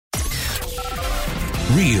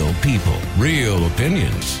Real people, real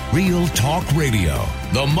opinions, real talk radio.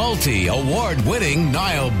 The multi-award-winning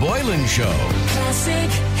Niall Boylan Show.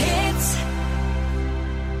 Classic hits.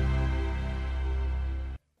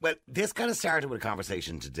 Well, this kind of started with a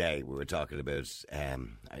conversation today. We were talking about, it's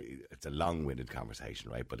a long-winded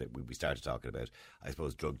conversation, right? But we started talking about, I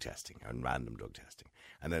suppose, drug testing and random drug testing.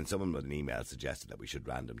 And then someone with an email suggested that we should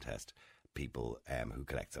random test people who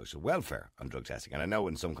collect social welfare on drug testing. And I know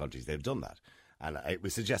in some countries they've done that. And it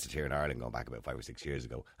was suggested here in Ireland going back about 5 or 6 years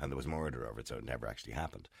ago, and there was murder over it, so it never actually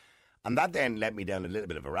happened. And that then led me down a little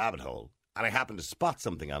bit of a rabbit hole, and I happened to spot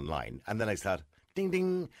something online, and then I thought, ding,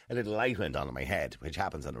 ding, a little light went on in my head, which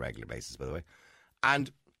happens on a regular basis, by the way. And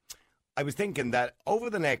I was thinking that over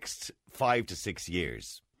the next 5 to 6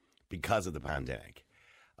 years, because of the pandemic,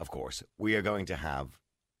 of course, we are going to have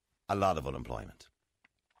a lot of unemployment.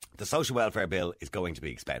 The social welfare bill is going to be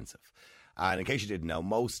expensive. And in case you didn't know,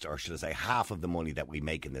 most, or should I say half of the money that we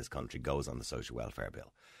make in this country goes on the social welfare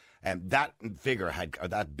bill.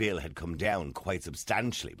 That bill had come down quite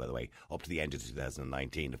substantially, by the way, up to the end of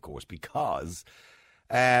 2019, of course, because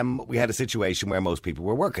we had a situation where most people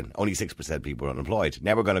were working. Only 6% of people were unemployed.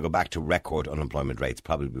 Now we're going to go back to record unemployment rates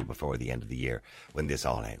probably before the end of the year when this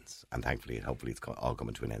all ends. And thankfully, hopefully it's all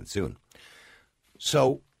coming to an end soon.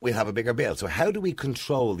 So we'll have a bigger bill. So how do we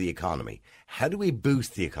control the economy? How do we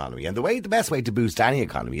boost the economy? And the best way to boost any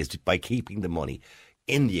economy is by keeping the money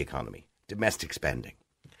in the economy, domestic spending.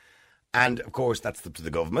 And, of course, that's up to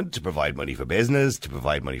the government to provide money for business, to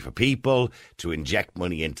provide money for people, to inject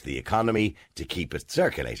money into the economy, to keep it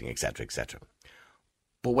circulating, etc., etc.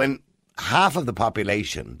 But when half of the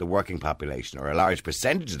population, the working population, or a large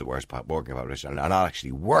percentage of the working population are not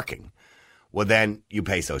actually working, well, then you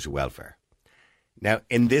pay social welfare. Now,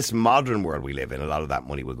 in this modern world we live in, a lot of that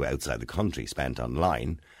money will go outside the country, spent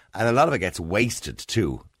online, and a lot of it gets wasted,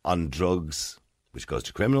 too, on drugs, which goes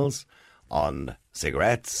to criminals, on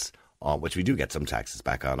cigarettes, which we do get some taxes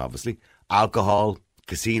back on, obviously, alcohol,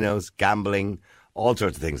 casinos, gambling, all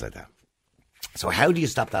sorts of things like that. So how do you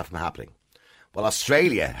stop that from happening? Well,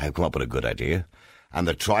 Australia have come up with a good idea, and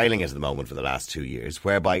they're trialling it at the moment for the last 2 years,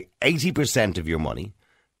 whereby 80% of your money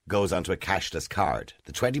goes onto a cashless card.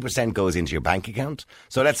 The 20% goes into your bank account.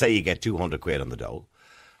 So let's say you get 200 quid on the dole.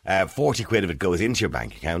 40 quid of it goes into your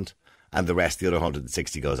bank account, and the rest, the other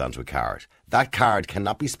 160, goes onto a card. That card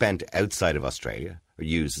cannot be spent outside of Australia or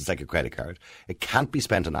used. It's like a credit card. It can't be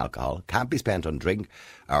spent on alcohol, can't be spent on drink,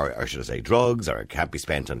 or should I say drugs, or it can't be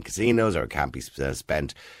spent on casinos, or it can't be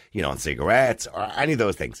spent, on cigarettes, or any of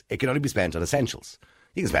those things. It can only be spent on essentials.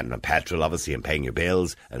 You can spend it on petrol, obviously, and paying your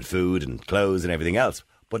bills, and food, and clothes, and everything else,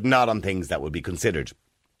 but not on things that would be considered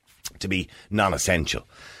to be non-essential,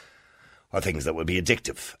 or things that would be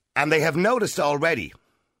addictive. And they have noticed already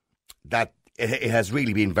that it has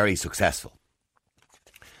really been very successful.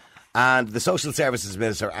 And the Social Services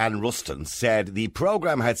Minister, Anne Ruston, said the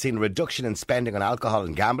programme had seen a reduction in spending on alcohol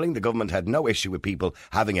and gambling. The government had no issue with people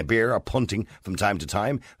having a beer or punting from time to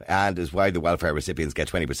time, and is why the welfare recipients get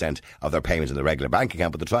 20% of their payment in the regular bank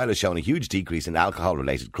account. But the trial has shown a huge decrease in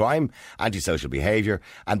alcohol-related crime, antisocial behaviour,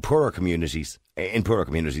 and poorer communities, and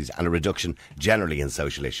a reduction generally in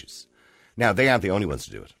social issues. Now, they aren't the only ones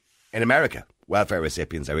to do it. In America, welfare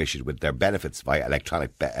recipients are issued with their benefits via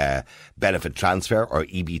electronic benefit transfer, or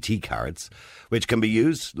EBT cards, which can be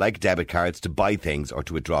used, like debit cards, to buy things or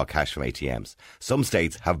to withdraw cash from ATMs. Some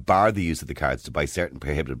states have barred the use of the cards to buy certain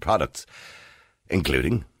prohibited products,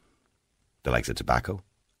 including the likes of tobacco,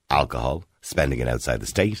 alcohol, spending it outside the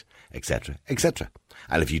state, etc., etc.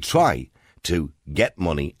 And if you try to get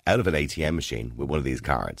money out of an ATM machine with one of these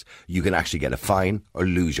cards, you can actually get a fine or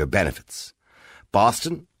lose your benefits.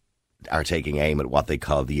 Boston are taking aim at what they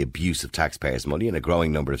call the abuse of taxpayers' money, and a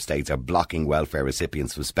growing number of states are blocking welfare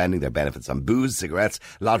recipients from spending their benefits on booze, cigarettes,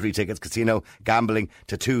 lottery tickets, casino, gambling,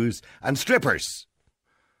 tattoos and strippers.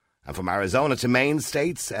 And from Arizona to Maine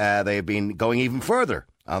states, they have been going even further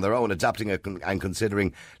on their own, adopting and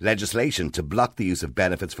considering legislation to block the use of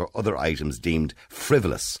benefits for other items deemed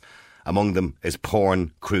frivolous. Among them is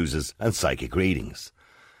porn, cruises and psychic readings.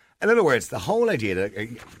 In other words, the whole idea,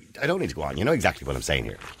 I don't need to go on, you know exactly what I'm saying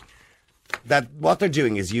here, that what they're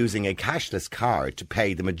doing is using a cashless card to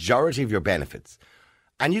pay the majority of your benefits.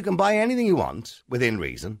 And you can buy anything you want within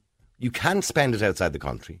reason. You can't spend it outside the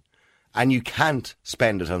country. And you can't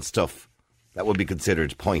spend it on stuff that would be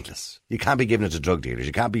considered pointless. You can't be giving it to drug dealers.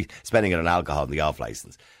 You can't be spending it on alcohol and the off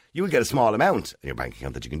licence. You will get a small amount in your bank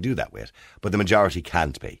account that you can do that with, but the majority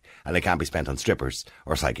can't be. And they can't be spent on strippers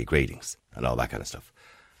or psychic readings and all that kind of stuff.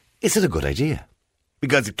 Is it a good idea?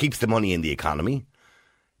 Because it keeps the money in the economy.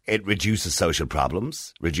 It reduces social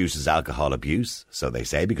problems, reduces alcohol abuse, so they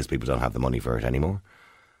say, because people don't have the money for it anymore.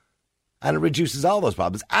 And it reduces all those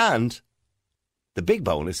problems. And the big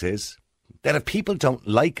bonus is that if people don't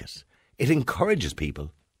like it, it encourages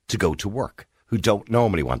people to go to work who don't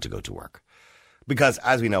normally want to go to work. Because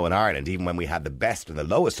as we know in Ireland, even when we had the best and the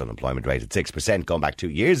lowest unemployment rate at 6% going back 2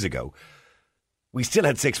 years ago, we still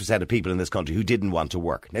had 6% of people in this country who didn't want to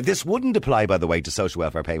work. Now, this wouldn't apply, by the way, to social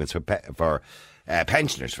welfare payments for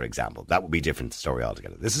pensioners, for example. That would be a different story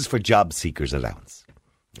altogether. This is for job seekers' allowance.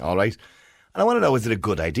 All right? And I want to know, is it a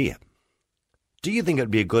good idea? Do you think it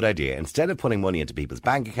would be a good idea, instead of putting money into people's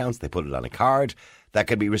bank accounts, they put it on a card that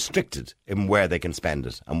can be restricted in where they can spend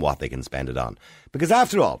it and what they can spend it on? Because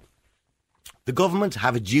after all, the government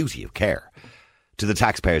have a duty of care to the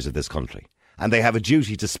taxpayers of this country. And they have a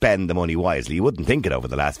duty to spend the money wisely. You wouldn't think it over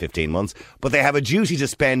the last 15 months, but they have a duty to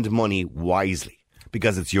spend money wisely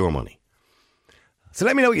because it's your money. So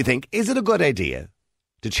let me know what you think. Is it a good idea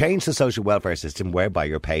to change the social welfare system whereby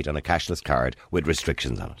you're paid on a cashless card with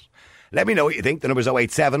restrictions on it? Let me know what you think. The number's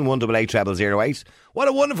 087 188 0008. What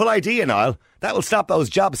a wonderful idea, Niall. That will stop those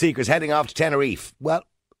job seekers heading off to Tenerife. Well,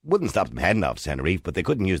 wouldn't stop them heading off to Tenerife, but they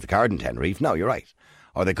couldn't use the card in Tenerife. No, you're right.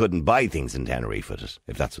 Or they couldn't buy things in Tenerife with it.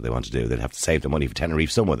 If that's what they want to do, they'd have to save the money for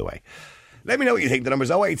Tenerife some other way. Let me know what you think. The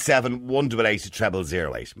number's 087 188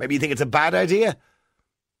 0008. Maybe you think it's a bad idea.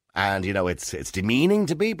 And, you know, it's demeaning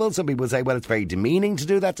to people. Some people say, well, it's very demeaning to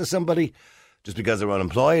do that to somebody just because they're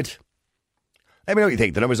unemployed. Let me know what you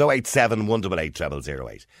think. The number's 087 188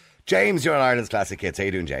 0008. James, you're on Ireland's Classic Hits. How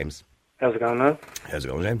you doing, James? How's it going now? How's it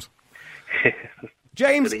going, James?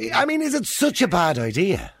 James, I mean, is it such a bad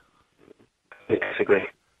idea? I disagree,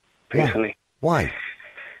 personally. Why?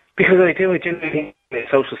 Because I genuinely think there's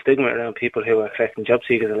social stigma around people who are collecting job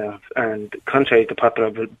seekers allowance, and contrary to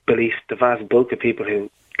popular belief, the vast bulk of people who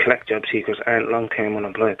collect job seekers aren't long-term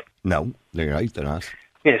unemployed. No, you're right, they're not.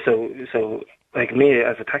 Yeah, so like me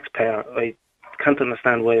as a taxpayer, I can't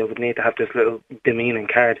understand why I would need to have this little demeaning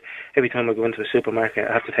card. Every time I go into a supermarket,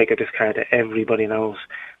 I have to take out this card that everybody knows.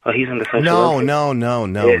 Oh, he's on the social welfare. No,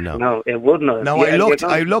 No, it would not. No, I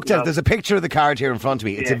looked at it. There's a picture of the card here in front of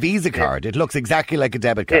me. It's a Visa card. It looks exactly like a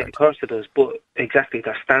debit card. Yeah, of course it does. But exactly,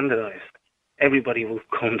 they're standardised. Everybody will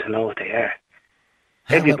come to know what they are.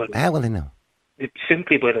 How will they know?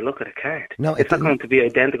 Simply by the look of the card. No, it's not going to be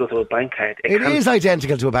identical to a bank card. It is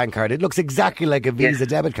identical to a bank card. It looks exactly like a Visa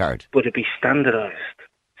debit card. But it'd be standardised.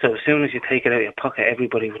 So as soon as you take it out of your pocket,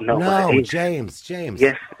 everybody would know what it is. James.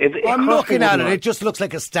 Yes. I'm looking at it. It just looks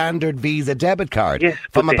like a standard Visa debit card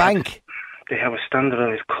from a bank. They have a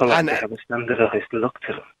standardised colour. And they have a standardised look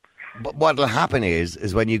to them. But what will happen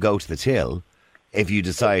is when you go to the till, if you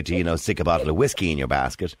decide to, stick a bottle of whiskey in your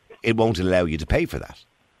basket, it won't allow you to pay for that.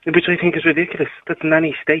 Which I think is ridiculous. That's in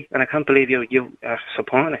any state, and I can't believe you are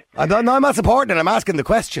supporting it. I'm not supporting it. I'm asking the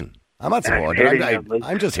question. I'm not supporting it.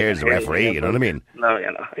 I'm just here as a referee, you know what I mean? No,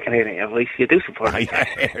 I can hear it in your voice. You do support it. I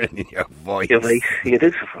hear it in your voice. You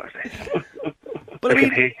do support it. But I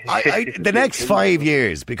mean, the next 5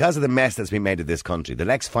 years, because of the mess that's been made of this country, the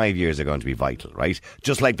next 5 years are going to be vital, right?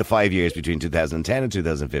 Just like the 5 years between 2010 and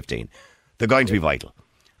 2015. They're going to be vital.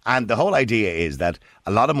 And the whole idea is that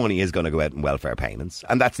a lot of money is going to go out in welfare payments.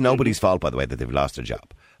 And that's nobody's fault, by the way, that they've lost their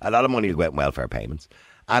job. A lot of money will go out in welfare payments.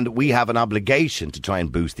 And we have an obligation to try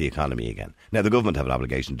and boost the economy again. Now, the government have an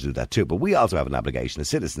obligation to do that too, but we also have an obligation as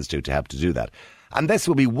citizens too to help to do that. And this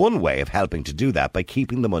will be one way of helping to do that by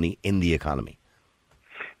keeping the money in the economy.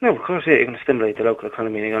 No, of course, you're going to stimulate the local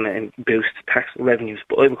economy and you're going to boost tax revenues.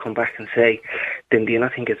 But I would come back and say, then do you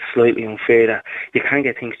not think it's slightly unfair that you can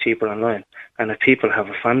get things cheaper online? And if people have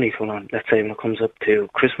a family coming on, let's say when it comes up to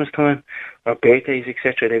Christmas time or birthdays,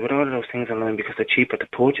 etc., they would order those things online because they're cheaper to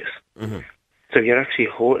purchase. Mm-hmm. So you're actually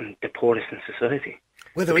hurting the poorest in society.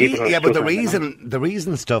 Well, the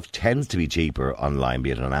reason stuff tends to be cheaper online,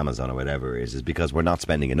 be it on Amazon or whatever, is because we're not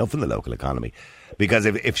spending enough in the local economy. Because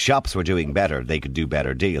if shops were doing better, they could do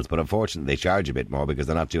better deals. But unfortunately, they charge a bit more because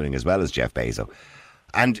they're not doing as well as Jeff Bezos.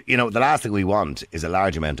 And, the last thing we want is a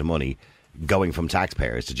large amount of money going from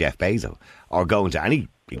taxpayers to Jeff Bezos or going to any,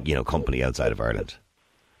 company outside of Ireland.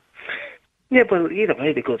 Yeah, but either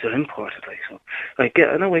way, the goods are imported. I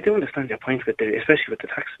know I do understand your point especially with the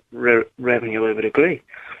tax revenue. I would agree,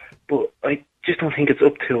 but I just don't think it's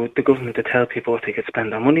up to the government to tell people what they could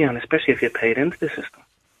spend their money on, especially if you're paid into the system.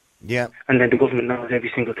 Yeah, and then the government knows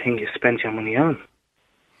every single thing you spent your money on.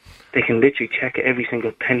 They can literally check every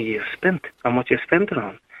single penny you've spent and what you spent it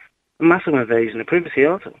on. A massive invasion of privacy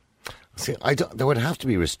also. See, there would have to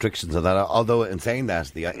be restrictions on that. Although, in saying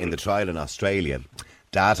that, in the trial in Australia,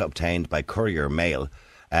 data obtained by Courier Mail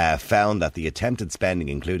found that the attempted spending,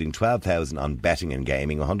 including 12,000 on betting and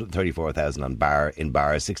gaming, 134,000 in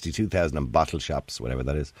bars, 62,000 on bottle shops, whatever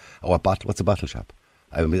that is. Oh, what's a bottle shop?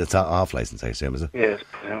 I mean, it's off licence, I assume, is it? Yes.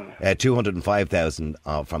 205,000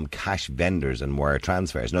 from cash vendors and wire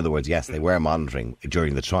transfers. In other words, yes, they were monitoring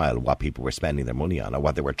during the trial what people were spending their money on or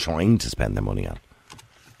what they were trying to spend their money on.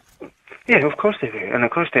 Yeah, of course they were. And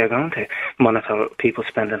of course they're going to monitor people's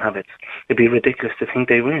spending habits. It'd be ridiculous to think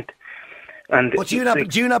they weren't. And but do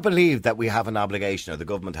you not believe that we have an obligation, or the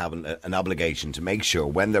government have an obligation to make sure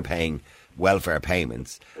when they're paying welfare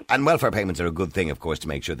payments, and welfare payments are a good thing, of course, to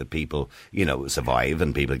make sure that people, survive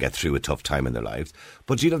and people get through a tough time in their lives.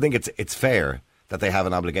 But do you don't think it's fair that they have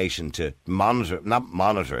an obligation to not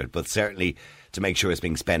monitor it, but certainly to make sure it's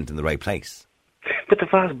being spent in the right place? But the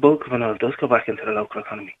vast bulk of it all does go back into the local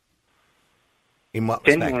economy. In what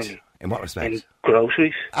respect? In what respect? In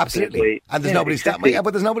groceries. Absolutely. And there's nobody stopping. Yeah,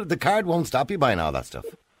 but there's nobody. The card won't stop you buying all that stuff.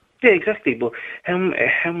 Yeah, exactly. But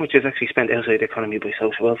how much is actually spent outside the economy by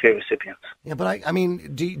social welfare recipients? Yeah, but I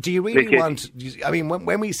mean, do you really want? I mean,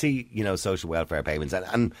 when we see social welfare payments,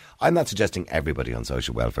 and I'm not suggesting everybody on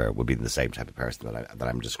social welfare would be the same type of person that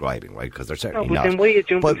I'm describing, right? Because they're certainly not. Then why are you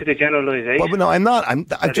jumping to the generalisation? But no, I'm not.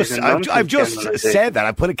 I've just said that.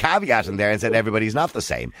 I put a caveat in there and said everybody's not the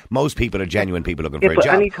same. Most people are genuine people looking for a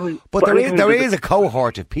job. But there is a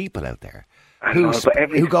cohort of people out there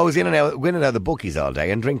who goes in and out of the bookies all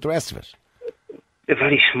day and drink the rest of it. They're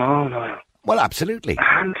very small now. Well, absolutely. A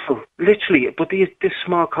handful, literally. But this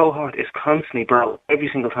small cohort is constantly brought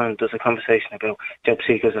every single time there's a conversation about job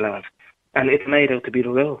seekers allowance. And it's made out to be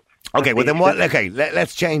the rule. Okay, well then what? Okay,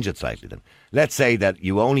 let's change it slightly then. Let's say that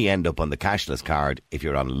you only end up on the cashless card if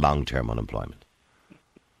you're on long-term unemployment.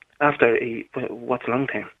 What's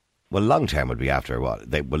long-term? Well, long-term would be after what?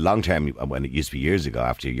 Long-term, when it used to be years ago,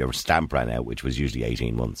 after your stamp ran out, which was usually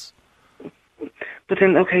 18 months. But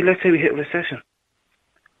then, okay, let's say we hit a recession.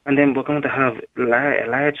 And then we're going to have a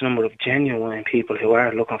large number of genuine people who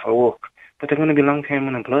are looking for work, but they're going to be long-term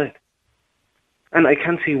unemployed. And I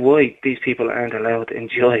can't see why these people aren't allowed to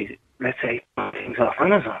enjoy, let's say, things off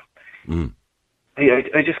Amazon. Mm.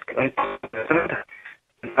 I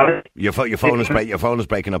Your phone is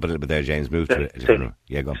breaking up a little bit there, James. Move to it.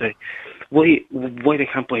 Yeah, go on. Sorry. Why they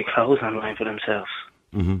can't buy clothes online for themselves?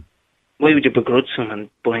 Mm-hmm. Why would you begrudge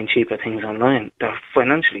someone buying cheaper things online? They're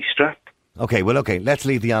financially strapped. Okay, let's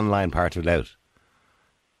leave the online part of it out.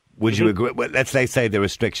 Would you agree? Well, let's say the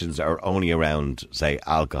restrictions are only around, say,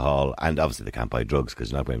 alcohol, and obviously they can't buy drugs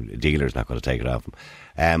because a dealer's not going to take it off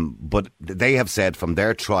them. But they have said from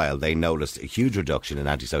their trial they noticed a huge reduction in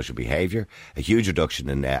antisocial behaviour, a huge reduction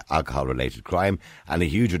in alcohol-related crime, and a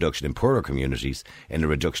huge reduction in poorer communities in the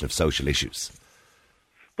reduction of social issues.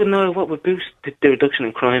 But no, what would boost the reduction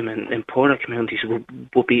in crime in poorer communities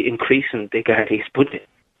would be increasing the Gardaí's budget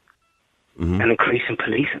and increasing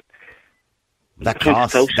policing. That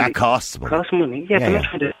costs money. Costs money, yeah, but not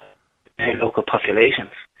for the local populations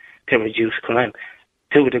to reduce crime.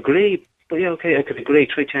 To a degree, but yeah, okay, I could agree.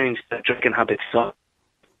 Try change the drinking habits. So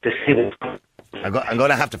I'm going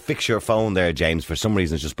to have to fix your phone there, James. For some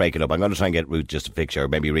reason, it's just breaking up. I'm going to try and get Ruth just to fix her,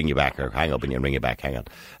 maybe ring you back or hang up and you ring you back. Hang on.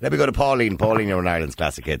 Let me go to Pauline. Pauline, you're an Ireland's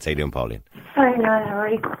Classic Hits. How you doing, Pauline? Hi, Niall. How are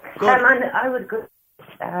you? I would go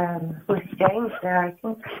with James there. I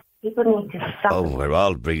think people need to stop. Oh, we're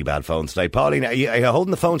all really bad phones today. Pauline, are you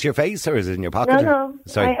holding the phone to your face or is it in your pocket? No.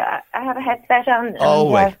 Sorry. I have a headset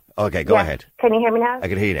on. Wait. Okay, go ahead. Can you hear me now? I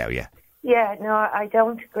can hear you now, yeah. Yeah, no, I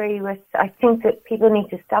don't agree with. I think that people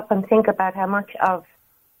need to stop and think about how much of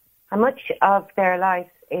their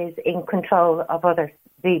life is in control of others,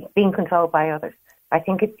 being controlled by others. I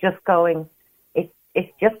think it's just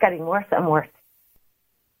it's just getting worse and worse.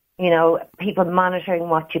 People monitoring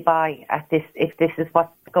what you buy if this is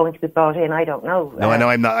what's going to be brought in, I don't know. No, I know.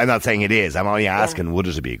 I'm not saying it is. I'm only asking, would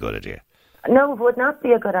it be a good idea? No, it would not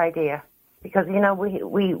be a good idea. Because, we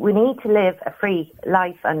need to live a free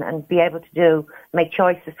life and be able to make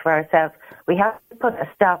choices for ourselves. We have to put a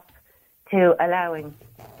stop to allowing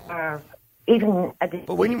even...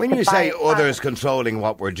 But when you say others controlling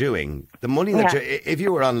what we're doing, the money that if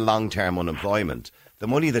you were on long-term unemployment, the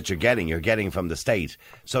money that you're getting from the state.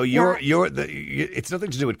 So it's nothing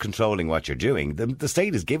to do with controlling what you're doing. The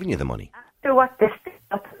state is giving you the money. After what the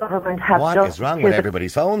government has done... What is wrong with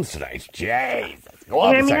everybody's phones tonight? Jeez. Go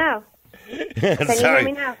on, hear me now? Can you hear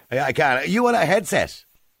me now? I can. You want a headset?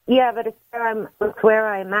 Yeah, but it's where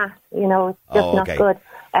I'm at. It's just not good.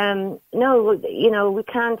 No, we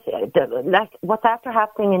can't. Like what's after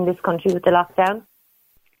happening in this country with the lockdown.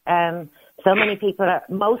 So many people, a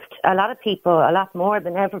lot of people, a lot more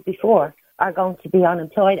than ever before, are going to be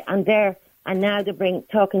unemployed, and they're and now they're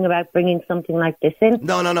talking about bringing something like this in.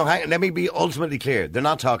 No. Hang on, let me be ultimately clear. They're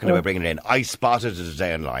not talking about bringing it in. I spotted it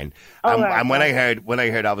today online, and when I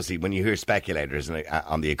heard, obviously, when you hear speculators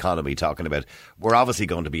on the economy talking about, we're obviously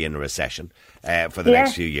going to be in a recession for the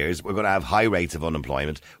next few years. We're going to have high rates of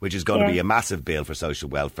unemployment, which is going to be a massive bill for social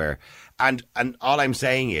welfare. And all I'm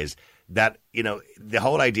saying is that, you know, the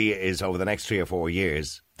whole idea is over the next 3 or 4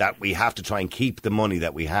 years that we have to try and keep the money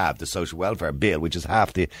that we have, the social welfare bill, which is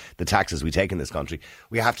half the taxes we take in this country,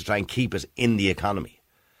 we have to try and keep it in the economy.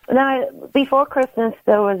 Now, before Christmas,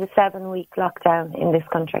 there was a 7-week lockdown in this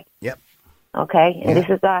country. Yep. Okay, and this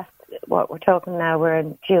is what we're talking now, we're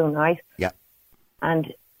in June, right? Yeah.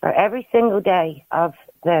 And for every single day of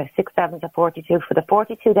the 6, 7 to 42, for the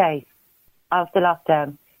 42 days of the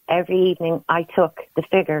lockdown, every evening I took the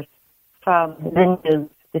figures from the news,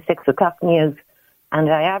 the 6 o'clock news, and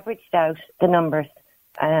I averaged out the numbers,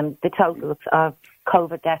 the totals of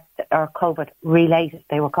COVID deaths, or COVID-related,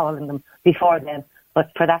 they were calling them before then.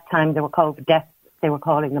 But for that time, they were COVID deaths, they were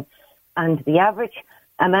calling them. And the average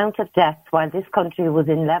amount of deaths while this country was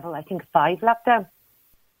in level, I think, 5 lockdown,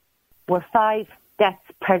 were 5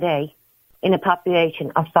 deaths per day in a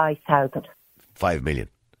population of 5,000. 5 million.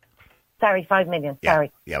 Sorry, 5 million,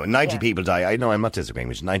 sorry. Yeah, when 90 people die, I know I'm not disagreeing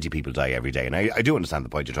with you, 90 people die every day, and I do understand the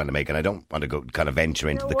point you're trying to make, and I don't want to go kind of venture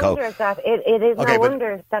into the code. It is no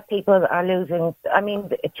wonder that people are losing. I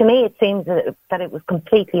mean, to me it seems that it was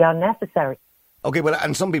completely unnecessary. Okay, well,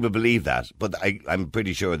 and some people believe that, but I'm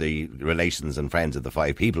pretty sure the relations and friends of the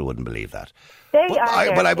 5 people wouldn't believe that.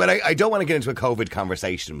 I don't want to get into a COVID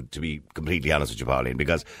conversation, to be completely honest with you, Pauline,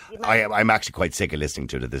 because I'm actually quite sick of listening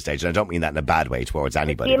to it at this stage, and I don't mean that in a bad way towards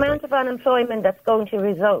anybody. The amount of unemployment that's going to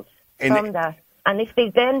result from that, and if they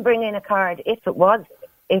then bring in a card, if it was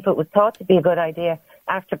thought to be a good idea,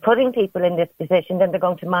 after putting people in this position, then they're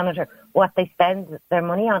going to monitor what they spend their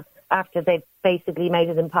money on after they've basically made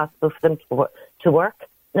it impossible for them to work.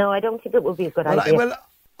 No, I don't think it would be a good idea. Well,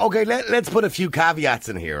 okay, let's put a few caveats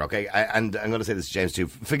in here, okay? And I'm going to say this to James too.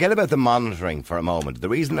 Forget about the monitoring for a moment. The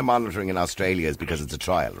reason they're monitoring in Australia is because it's a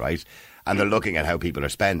trial, right? And they're looking at how people are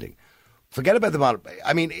spending. Forget about the monitoring.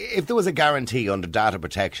 I mean, if there was a guarantee under data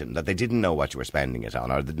protection that they didn't know what you were spending it on,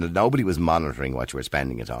 or that nobody was monitoring what you were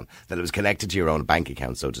spending it on, that it was connected to your own bank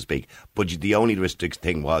account, so to speak, but the only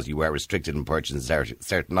thing was you were restricted in purchasing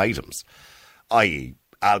certain items, i.e.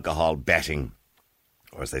 alcohol, betting,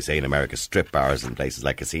 or as they say in America, strip bars and places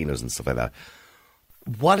like casinos and stuff like that.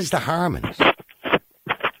 What is the harm in it?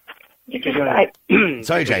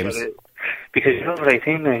 Sorry, James. Because you're over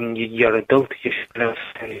 18 and you're an adult, you should have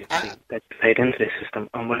that paid into the system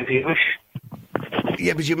on whatever you wish.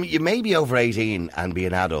 Yeah, but you may be over 18 and be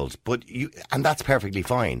an adult, and that's perfectly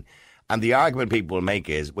fine. And the argument people will make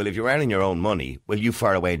is, well, if you're earning your own money, well, you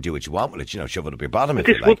fire away and do what you want with it, shove it up your bottom if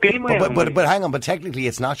you like. But hang on, but technically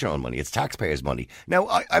it's not your own money, it's taxpayers' money. Now,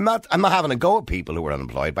 I'm not having a go at people who are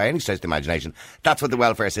unemployed by any stretch of the imagination. That's what the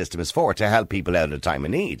welfare system is for, to help people out at a time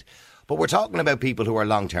of need. But we're talking about people who are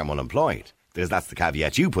long-term unemployed, because that's the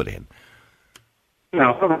caveat you put in.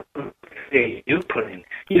 No, you put in.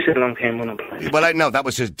 You said long-term unemployed. Well, no, that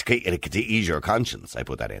was just to ease your conscience. I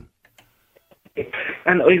put that in.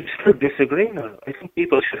 And I still disagree now. I think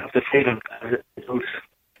people should have the freedom as adults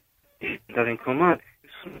that income on.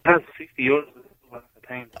 That's €60 at the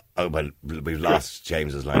time. Oh, well, we've lost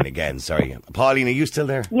James's line again. Sorry. Pauline, are you still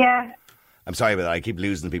there? Yeah. I'm sorry about that. I keep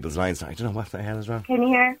losing people's lines. I don't know what the hell is wrong. Can you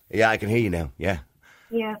hear? Yeah, I can hear you now. Yeah.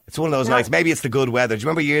 Yeah. It's one of those nights. Maybe it's the good weather. Do you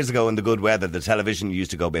remember years ago in the good weather, the television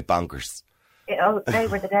used to go a bit bonkers? They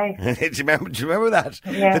were the days. Do you remember that?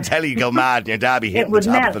 Yeah. The telly go mad and your dad be hitting the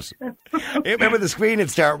top of it. You remember the screen would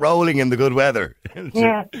start rolling in the good weather.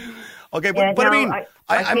 Yeah. Okay, but I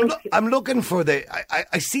mean, I'm looking for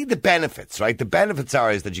I see the benefits, right? The benefits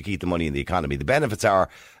is that you keep the money in the economy. The benefits are,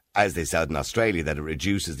 as they said in Australia, that it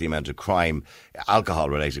reduces the amount of crime,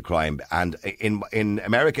 alcohol-related crime. And in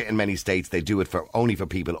America, in many states, they do it only for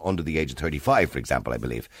people under the age of 35, for example, I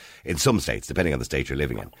believe. In some states, depending on the state you're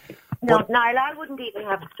living in. No, Niall, I wouldn't even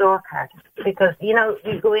have a store card because, you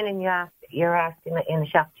go in and you're asked in a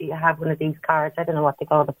shop, do you have one of these cards? I don't know what they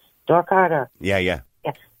call them, store card or... Yeah.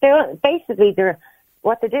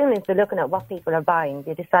 What they're doing is they're looking at what people are buying.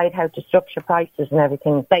 They decide how to structure prices and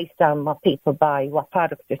everything based on what people buy, what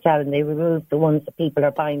products they're selling. They remove the ones that people are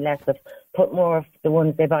buying less of, put more of the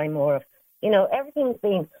ones they buy more of. Everything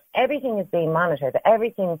is being monitored.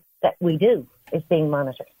 Everything that we do is being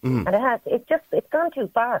monitored. And it's gone too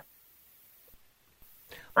far.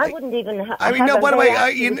 I wouldn't even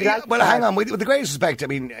hang on. With the greatest respect, I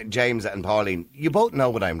mean, James and Pauline, you both know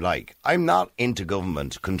what I'm like. I'm not into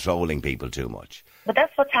government controlling people too much. But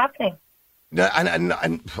that's what's happening. No, and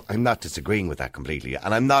I'm not disagreeing with that completely,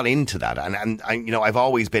 and I'm not into that, and I've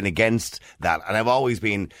always been against that, and I've always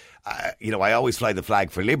been, I always fly the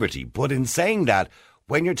flag for liberty. But in saying that,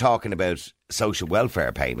 when you're talking about social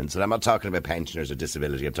welfare payments, and I'm not talking about pensioners or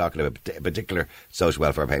disability, I'm talking about a particular social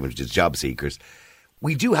welfare payment, which is job seekers,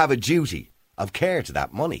 we do have a duty of care to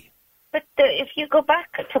that money. But if you go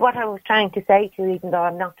back to what I was trying to say to you, even though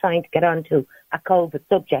I'm not trying to get onto a COVID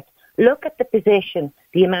subject, look at the position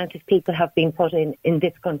the amount of people have been put in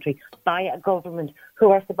this country by a government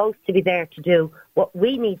who are supposed to be there to do what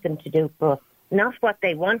we need them to do for us, not what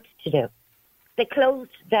they want to do. They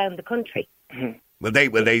closed down the country. Mm-hmm.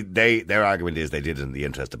 Their argument is they did it in the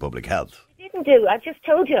interest of public health. They didn't do. I just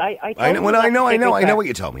told you. I know what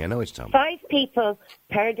you told me. 5 people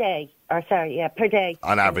per day. Per day.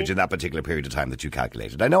 On average, in that particular period of time that you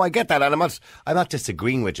calculated. I get that, and I'm not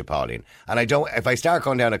disagreeing with you, Pauline. And I don't. If I start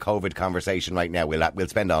going down a COVID conversation right now, we'll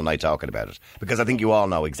spend all night talking about it, because I think you all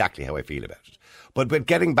know exactly how I feel about it. But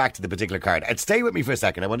getting back to the particular card, and stay with me for a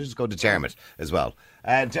second. I want to just go to Dermot as well.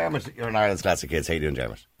 Dermot, you're an Ireland's Classic Kids. How you doing,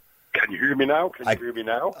 Dermot? Can you hear me now? I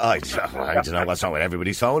don't know what's wrong with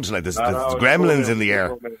everybody's phone tonight. There's gremlins in the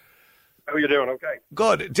air. How are you doing? Okay.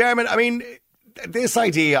 Good. Dermot, I mean, this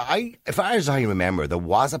idea, as far as I remember, there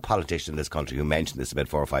was a politician in this country who mentioned this about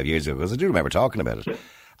 4 or 5 years ago, because I do remember talking about it.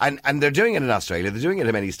 And they're doing it in Australia, they're doing it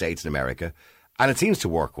in many states in America, and it seems to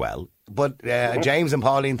work well. But James and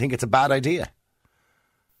Pauline think it's a bad idea.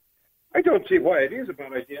 I don't see why it is a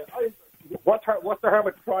bad idea. What's the harm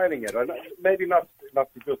of trialing it? Maybe not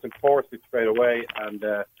to just enforce it straight away and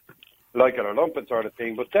like it or lump it sort of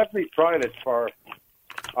thing, but definitely trial it for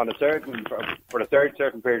a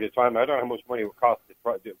certain period of time. I don't know how much money it would cost.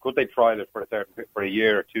 Could they trial it for a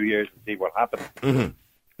year or 2 years and see what happens? Mm-hmm.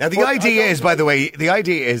 Now the idea is, by the way,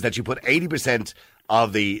 that you put 80%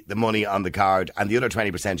 of the money on the card, and the other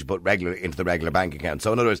 20% you put into the regular bank account.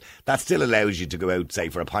 So in other words, that still allows you to go out, say,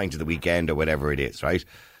 for a pint of the weekend or whatever it is, right?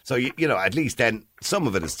 So at least then some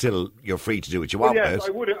of it is still, you're free to do what you want with it.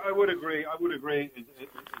 I would agree.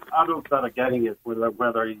 Adults that are getting it,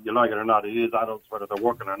 whether you like it or not, it is adults, whether they're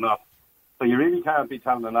working or not. So you really can't be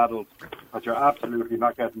telling an adult that you're absolutely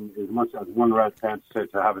not getting as much as £1 to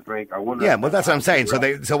have a drink or £1. Yeah, well, that's what I'm saying.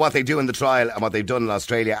 So what they do in the trial and what they've done in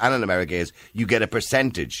Australia and in America is you get a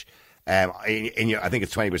percentage in your, I think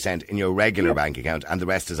it's 20% in your regular bank account, and the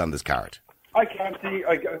rest is on this card. I can't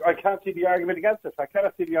see the argument against it. I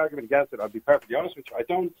cannot see the argument against it. I'll be perfectly honest with you. I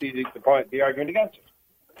don't see the argument against it.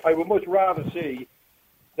 I would much rather see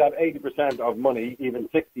that 80% of money, even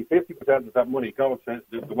 60, 50% of that money goes to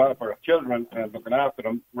the welfare of children and looking after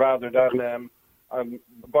them, rather than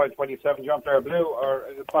buying 27 John Player Blue or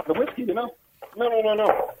a bottle of whiskey, No.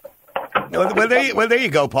 Well, there you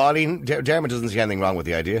go, Pauline. Dermot doesn't see anything wrong with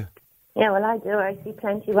the idea. Yeah, well, I do. I see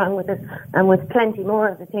plenty wrong with it, and with plenty more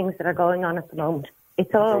of the things that are going on at the moment.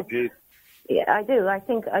 It's all... Yeah, I do. I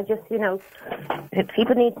think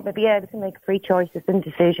people need to be able to make free choices and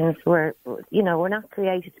decisions where, we're not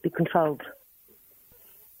created to be controlled.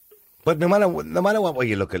 But no matter what way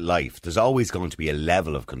you look at life, there's always going to be a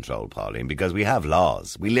level of control, Pauline, because we have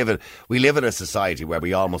laws. We live in a society where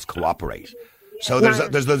we all must cooperate. So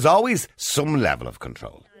there's always some level of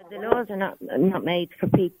control. The laws are not made for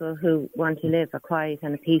people who want to live a quiet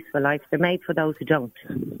and a peaceful life. They're made for those who don't,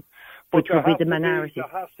 which would be the minority. There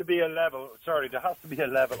has to be a level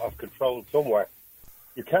of control somewhere.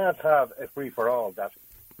 You can't have a free-for-all that,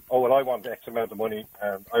 I want X amount of money,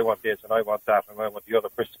 and I want this, and I want that, and I want the other.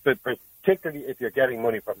 Particularly if you're getting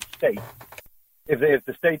money from the state. If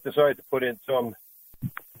the state decides to put in some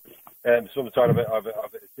sort of a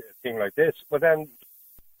thing like this, but then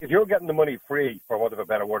if you're getting the money free, for want of a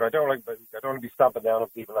better word, I don't want to be stamping down on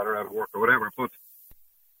people that are out of work or whatever, but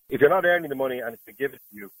if you're not earning the money and it's been given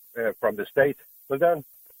to you from the state, well then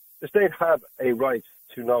the state have a right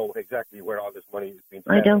to know exactly where all this money is being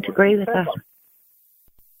spent. I don't agree with that.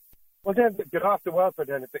 Well then, get off the welfare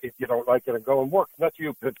then if you don't like it and go and work. Not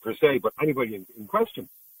you per se, but anybody in question.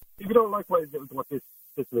 If you don't like what this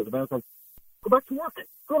system is about, then go back to work.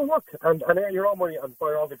 Go to work and earn your own money and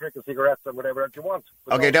buy all the drink and cigarettes and whatever else you want.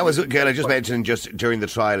 Okay, that was good. I just mentioned just during the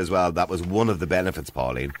trial as well, that was one of the benefits,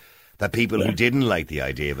 Pauline, that people who didn't like the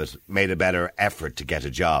idea of it made a better effort to get a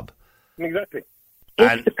job. Exactly.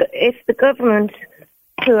 If the government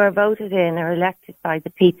who are voted in or elected by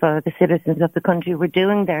the people, the citizens of the country, were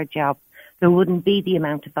doing their job, there wouldn't be the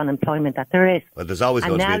amount of unemployment that there is. Well, there's always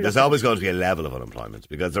going to be a level of unemployment,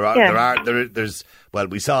 because there's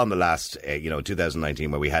we saw in the last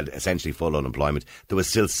 2019 where we had essentially full unemployment, there was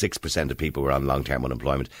still 6% of people were on long-term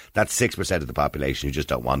unemployment. That's 6% of the population who just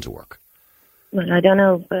don't want to work. Well, I don't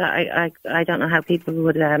know, but I don't know how people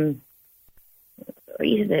would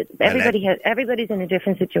everybody's in a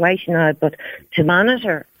different situation now, but to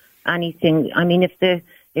monitor anything, I mean, if the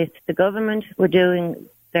government were doing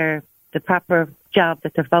the proper job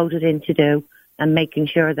that they're voted in to do, and making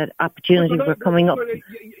sure that opportunities were coming up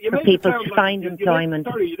for people to find employment.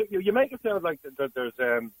 You make it sound like that there's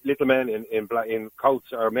little men in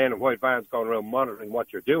coats or men in white vans going around monitoring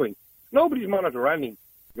what you're doing. Nobody's monitoring anything.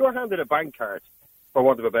 You're handed a bank card, for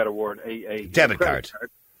want of a better word, a debit card.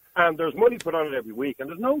 And there's money put on it every week, and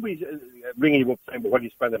there's nobody ringing you up saying, well, what are you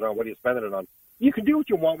spending it on? What are you spending it on? You can do what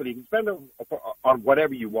you want with it. You can spend it on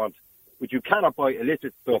whatever you want, but you cannot buy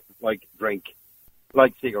illicit stuff like drink,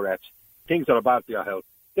 like cigarettes, things that are bad for your health.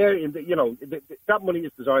 That money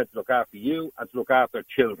is designed to look after you and to look after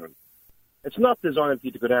children. It's not designed for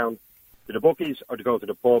you to go down to the bookies or to go to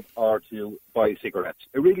the pub or to buy cigarettes.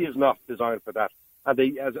 It really is not designed for that. And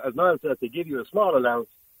they, as Niall said, they give you a small allowance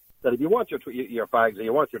that if you want your fags or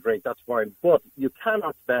you want your drink, that's fine. But you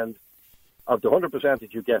cannot spend, of the 100%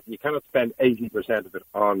 that you get, you cannot spend 80% of it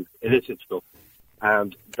on illicit stuff.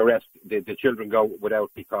 And the rest, the children go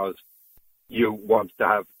without because you want to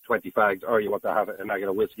have 20 fags or you want to have a nagging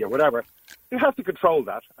of whiskey or whatever. You have to control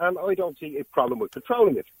that, and I don't see a problem with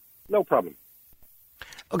controlling it. No problem.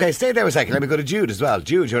 Okay, stay there a second. Let me go to Jude as well.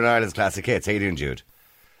 Jude, you're in Ireland's Classic Hits. How you doing, Jude?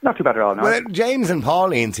 Not too bad at all, no. Well, James and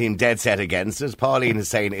Pauline seem dead set against it. Pauline is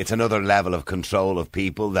saying it's another level of control of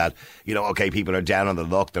people that, people are down on the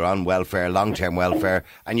luck, they're on welfare, long-term welfare,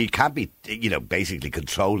 and you can't be, basically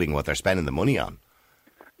controlling what they're spending the money on.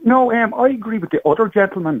 No, I agree with the other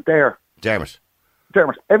gentleman there. Dermot,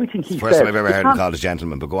 everything he says. First time I've ever heard him called a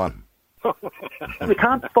gentleman, but go on. You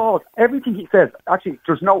can't fault everything he says. Actually,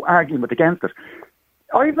 there's no argument against it.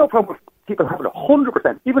 I have no problem with people having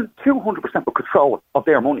 100%, even 200% of control of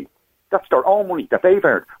their money. That's their own money that they've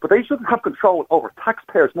earned. But they shouldn't have control over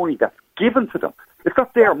taxpayers' money that's given to them. It's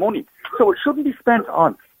not their money. So it shouldn't be spent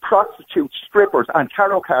on prostitutes, strippers and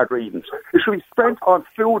tarot card readings. It should be spent on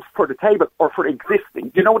food for the table or for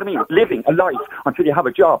existing. You know what I mean? Living a life until you have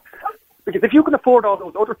a job. Because if you can afford all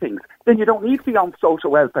those other things, then you don't need to be on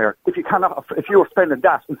social welfare if you're spending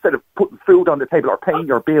that instead of putting food on the table or paying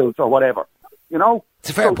your bills or whatever.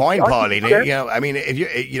 It's a fair point, Pauline.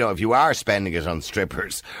 If you are spending it on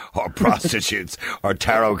strippers or prostitutes or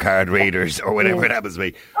tarot card readers or whatever it happens to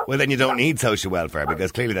be, well, then you don't need social welfare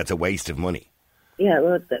because clearly that's a waste of money. Yeah,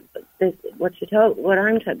 well, the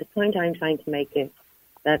point I'm trying to make is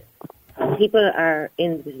that people are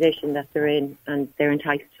in the position that they're in and they're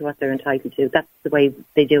entitled to what they're entitled to. That's the way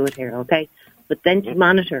they do it here, okay? But then to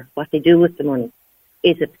monitor what they do with the money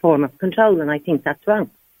is a form of control, and I think that's wrong.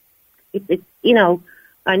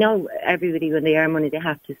 I know everybody, when they earn money, they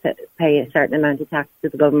have to pay a certain amount of tax to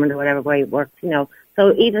the government or whatever way it works,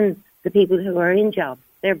 So even the people who are in jobs,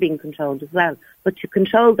 they're being controlled as well. But to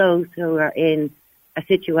control those who are in a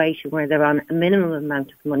situation where they're on a minimum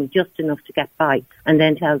amount of money, just enough to get by, and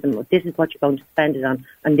then tell them, well, this is what you're going to spend it on,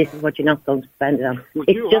 and this is what you're not going to spend it on.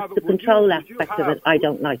 It's just the control aspect of it I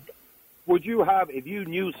don't like. Would you have, if you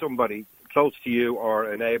knew somebody close to you or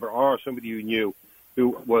a neighbour or somebody you knew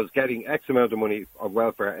who was getting X amount of money of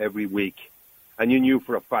welfare every week, and you knew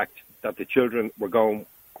for a fact that the children were going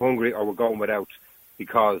hungry or were going without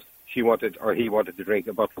because she wanted or he wanted to drink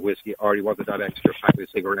a bottle of whiskey or he wanted that extra pack of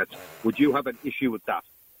cigarettes, would you have an issue with that?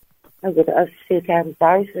 I would feel terribly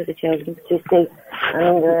sorry for the children. It's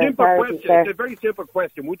a very simple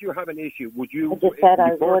question. Would you have an issue? Would you? I just said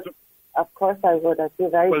I would. Of course I would. I'd feel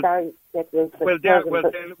very sorry to get this. That's the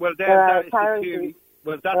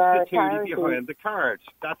theory behind the cards.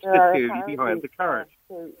 That's the theory behind the cards.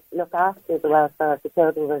 To look after the welfare of the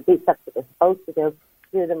children, at least that's what they're supposed to do.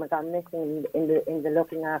 Few of them have gone missing in the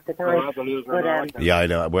looking after time. Yeah, I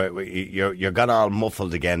know. You're gone all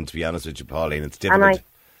muffled again, to be honest with you, Pauline. It's difficult.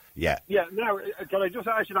 Yeah. Now, can I just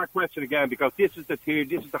ask you that question again? Because this is the theory.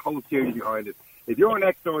 This is the whole theory behind it. If your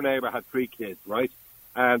next door neighbour had 3 kids, right,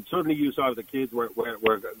 and suddenly you saw the kids were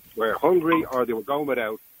hungry or they were going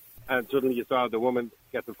without, and suddenly you saw the woman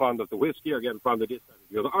getting fond of the whiskey or getting fond of this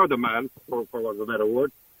or the man, for want of a better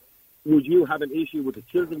word, would you have an issue with the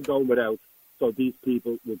children going without? So these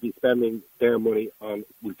people would be spending their money on,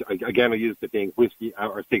 again I use the thing, whiskey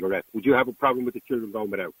or cigarettes. Would you have a problem with the children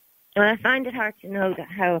going without? Well, I find it hard to know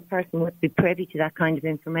how a person would be privy to that kind of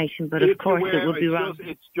information, but of course it would be wrong.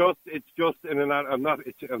 I'm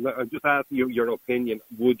just asking you your opinion.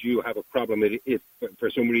 Would you have a problem if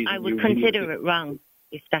for some reason I would consider it wrong,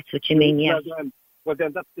 if that's what you mean, yes. Well,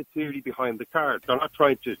 then that's the theory behind the card. They're not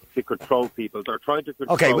trying to control people. They're trying to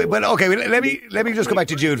control... Okay, let me just go back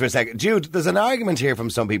to Jude for a second. Jude, there's an argument here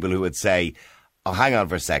from some people who would say, oh, hang on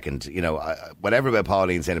for a second, whatever about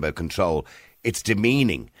Pauline saying about control, it's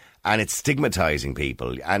demeaning. and it's stigmatising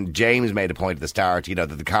people. And James made a point at the start,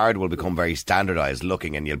 that the card will become very standardised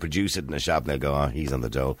looking, and you'll produce it in a shop and they'll go, oh, he's on the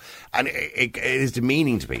dole. And it is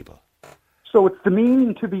demeaning to people. So it's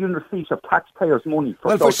demeaning to be in receipt of taxpayers' money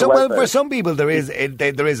for social welfare. For some people there is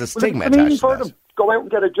a stigma it's attached for to them. that. Go out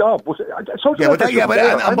and get a job.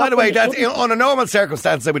 And by the way, on a normal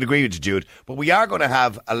circumstance, I would agree with you, Jude. But we are going to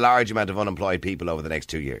have a large amount of unemployed people over the next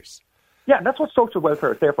 2 years. Yeah, and that's what social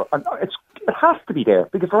welfare is there for. And it has to be there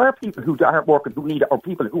because there are people who aren't working who need it, or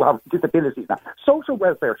people who have disabilities. Now, social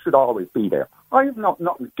welfare should always be there. I'm not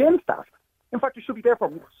against that. In fact, there should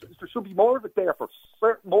be more of it there for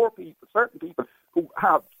certain people who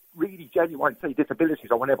have really genuine, say,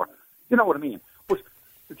 disabilities or whatever. You know what I mean? But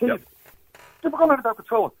the thing is, we're going out of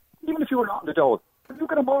control. Even if you're not in the dole, when you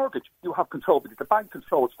get a mortgage, you have control because the bank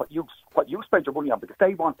controls what you spend your money on because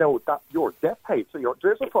they want your debt paid. So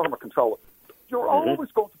there's a form of control. You're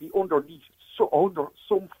always going to be under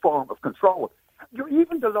some form of control.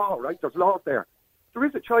 Even the law, right? There's laws there. There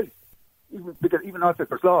is a choice. Even if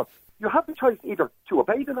there's laws, you have the choice either to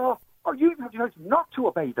obey the law or you even have the choice not to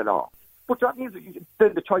obey the law. But that means that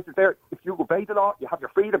then the choice is there. If you obey the law, you have your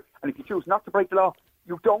freedom, and if you choose not to break the law,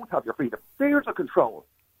 you don't have your freedom. There's a control.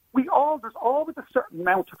 There's always a certain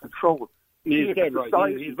amount of control. He's dead right.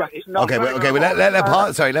 Let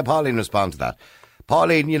Pauline respond to that.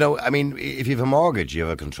 Pauline, if you have a mortgage, you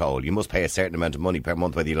have a control. You must pay a certain amount of money per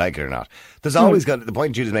month, whether you like it or not. There's always the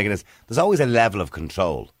point Jude is making is there's always a level of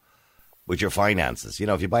control with your finances.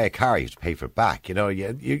 If you buy a car, you have to pay for it back.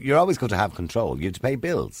 You're always going to have control. You have to pay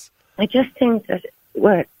bills. I just think that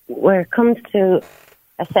where it comes to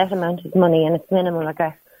a set amount of money, and it's minimal, I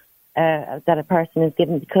guess, that a person is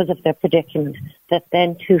given because of their predicament, that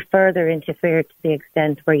then to further interfere to the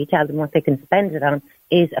extent where you tell them what they can spend it on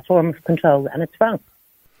is a form of control, and it's wrong.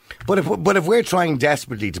 But if we're trying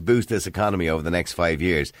desperately to boost this economy over the next 5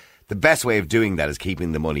 years, the best way of doing that is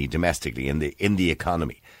keeping the money domestically in the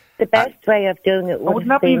economy. The best way of doing it would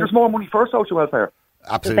have been there's more money for social welfare.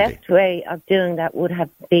 Absolutely. The best way of doing that would have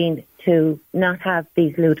been to not have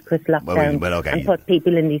these ludicrous lockdowns and put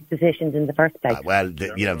people in these positions in the first place.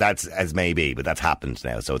 That's as may be, but that's happened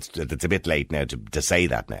now, so it's a bit late now to say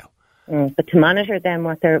that now. But to monitor them,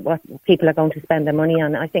 what people are going to spend their money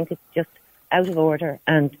on, I think it's just out of order,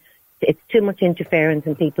 and it's too much interference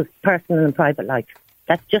in people's personal and private life.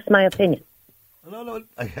 That's just my opinion. No,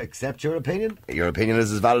 I accept your opinion. Your opinion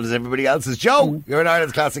is as valid as everybody else's. Joe, you're in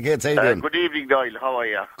Ireland's Classic Hits. How you doing? Good evening, Doyle. How are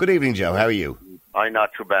you? Good evening, Joe. How are you? I'm not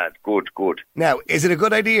too bad. Good. Now, is it a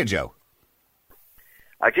good idea, Joe?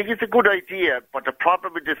 I think it's a good idea, but the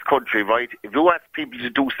problem in this country, right, if you ask people to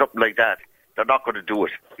do something like that, they're not going to do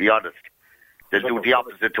it, be honest. They'll do the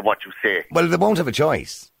opposite to what you say. Well, they won't have a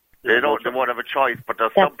choice. They won't have a choice, but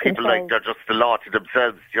there's some people they're just the law to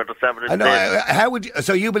themselves. You understand what I'm saying?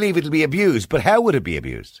 So you believe it'll be abused, but how would it be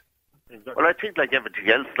abused? Well, I think like everything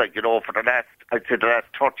else, for the last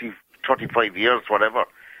 30, 35 years, whatever,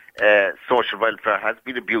 social welfare has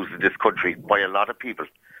been abused in this country by a lot of people.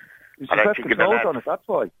 You should have controls on it, that's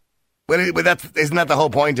why. Well, isn't that the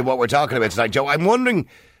whole point of what we're talking about tonight, Joe? I'm wondering,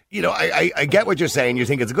 I get what you're saying. You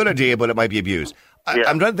think it's a good idea, but it might be abused.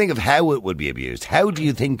 I'm trying to think of how it would be abused. How do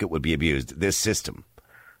you think it would be abused, this system?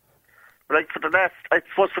 Like for the last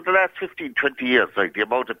 15, 20 years, like the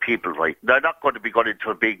amount of people, right, they're not going to be going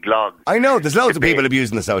into a big long... I know, there's loads of people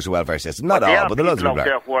abusing the social welfare system. Not all, but there are loads of people out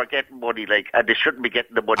there who are getting money, and they shouldn't be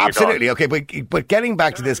getting the money Absolutely, at all. okay, but getting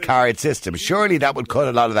back to this card system, surely that would cut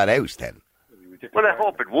a lot of that out then. Well, I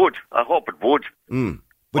hope it would.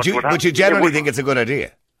 But you generally think it's a good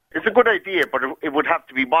idea? It's a good idea, but it would have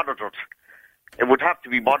to be monitored. It would have to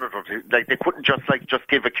be monitored. Like, they couldn't just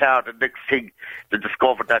give a card and next thing they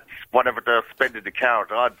discover that whatever they're spending the card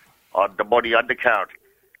on the money on the card,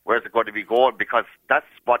 where's it going to be going? Because that's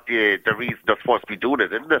what the reason they're supposed to be doing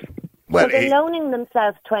it, isn't it? Well, they're loaning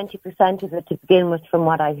themselves 20% of it to begin with, from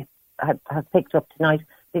what I have picked up tonight,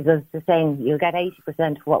 because they're saying you'll get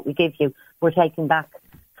 80% of what we give you. We're taking back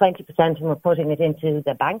 20% and we're putting it into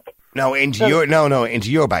the bank. No, into your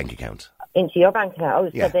bank account. Into your bank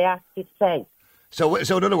account. So they ask you to save. So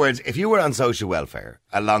in other words, if you were on social welfare,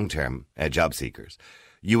 a long-term job seekers,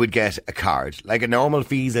 you would get a card, like a normal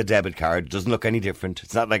Visa debit card. It doesn't look any different.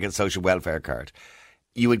 It's not like a social welfare card.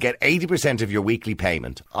 You would get 80% of your weekly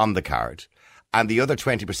payment on the card, and the other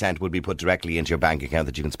 20% would be put directly into your bank account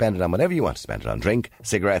that you can spend it on whatever you want to spend it on. Drink,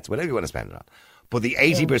 cigarettes, whatever you want to spend it on. But the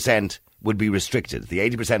 80% would be restricted. The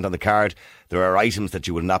 80% on the card, there are items that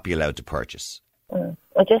you will not be allowed to purchase.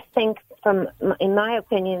 I just think, in my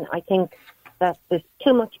opinion, I think that there's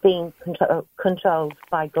too much being controlled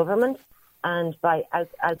by government, and by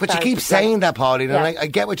outside. But you keep saying that, Pauline, and I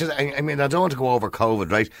get what you're saying. I mean, I don't want to go over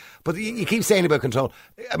COVID, right? But you keep saying about control.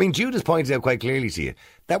 I mean, Jude has pointed out quite clearly to you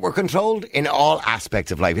that we're controlled in all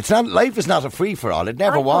aspects of life. Life is not a free-for-all. It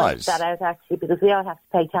never was. I pointed that out, actually, because we all have to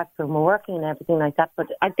pay tax when we're working and everything like that. But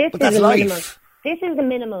that's life. This is the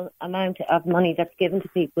minimal amount of money that's given to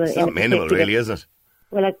people. It's not minimal, really, is it?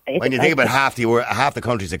 Well, when you think about half the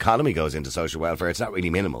country's economy goes into social welfare, it's not really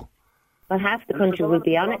minimal. Well, half the country will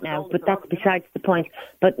be on it now, but that's besides the point.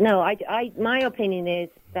 But no, my opinion is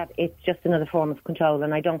that it's just another form of control,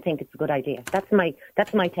 and I don't think it's a good idea. That's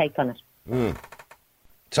my take on it.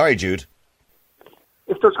 Sorry, Jude.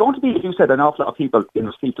 If there's going to be, as you said, an awful lot of people in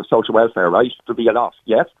receipt of social welfare, right, there'll be a lot,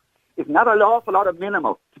 yes? It's not an awful lot of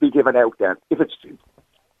minimal to be given out then. If it's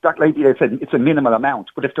that lady said it's a minimal amount,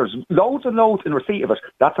 but if there's loads and loads in receipt of it,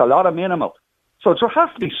 that's a lot of minimal. So there has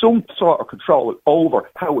to be some sort of control over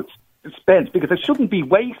how it's spent, because it shouldn't be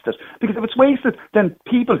wasted. Because if it's wasted, then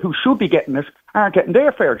people who should be getting it aren't getting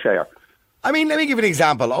their fair share. I mean, let me give you an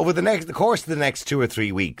example. Over the course of the next 2 or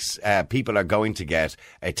 3 weeks, people are going to get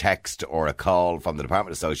a text or a call from the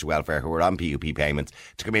Department of Social Welfare who are on PUP payments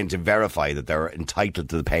to come in to verify that they're entitled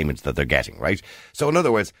to the payments that they're getting, right? So in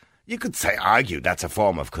other words, you could argue that's a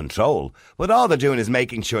form of control, but all they're doing is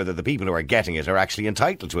making sure that the people who are getting it are actually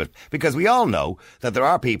entitled to it. Because we all know that there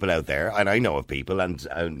are people out there, and I know of people, and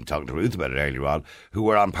I'm talking to Ruth about it earlier on, who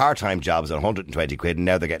were on part-time jobs on 120 quid and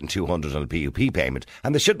now they're getting 200 on a PUP payment,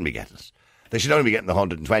 and they shouldn't be getting it. They should only be getting the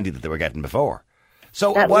 120 that they were getting before.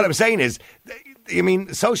 So what I'm saying is, I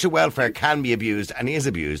mean, social welfare can be abused and is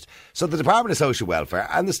abused. So the Department of Social Welfare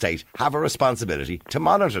and the state have a responsibility to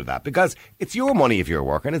monitor that, because it's your money if you're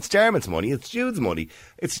working, it's Dermot's money, it's Jude's money,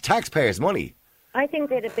 it's taxpayers' money. I think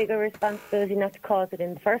they had a bigger responsibility not to cause it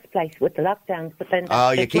in the first place with the lockdowns. But then,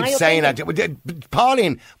 you keep saying that,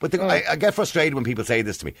 Pauline. But I get frustrated when people say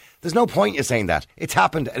this to me. There's no point in saying that. It's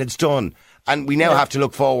happened and it's done, and we now have to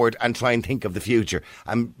look forward and try and think of the future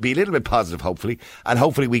and be a little bit positive, hopefully, and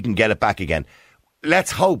hopefully we can get it back again.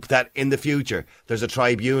 Let's hope that in the future there's a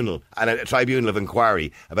tribunal and a tribunal of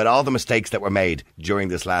inquiry about all the mistakes that were made during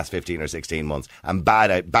this last 15 or 16 months and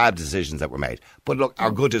bad decisions that were made. But look,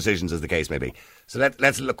 are good decisions as the case may be. So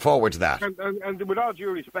let's look forward to that. And with all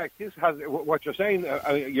due respect, this has what you're saying.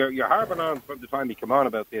 You're harping on from the time you come on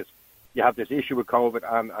about this. You have this issue with COVID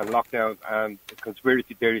and lockdowns and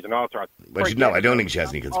conspiracy theories and all sorts. But no, I don't think she has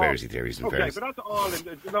any conspiracy theories. In fairness. But that's all.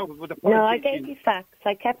 With the no, I gave you facts.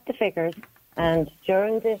 I kept the figures. And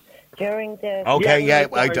during the okay,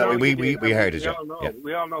 we heard it.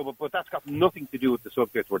 We all know, but that's got nothing to do with the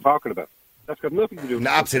subject we're talking about. That's got nothing to do with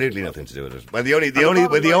absolutely nothing to do with it. Well,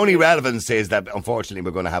 the only relevance is that unfortunately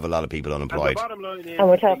we're going to have a lot of people unemployed. And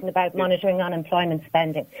we're talking about monitoring unemployment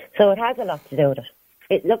spending, so it has a lot to do with it.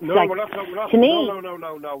 It looks like we're not, to me.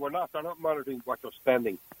 No, we're not. They're not monitoring what you're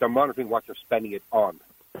spending. They're monitoring what you're spending it on.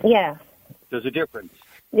 Yeah, there's a difference.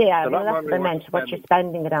 Yeah, well, that's what I meant, what you're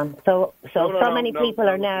spending it on. So many people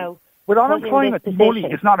are now... With unemployment, money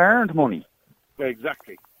is not earned money.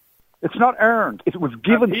 Exactly. It's not earned. It was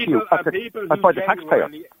given to you by the taxpayer.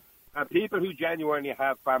 And people who genuinely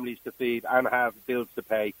have families to feed and have bills to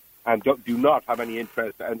pay and do not have any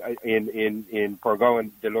interest in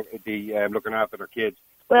foregoing looking after their kids.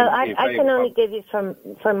 Well, I can only give you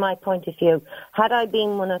from my point of view. Had I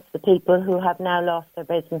been one of the people who have now lost their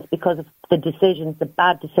business because of the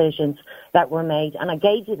bad decisions that were made, and I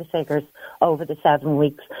gave you the figures over the 7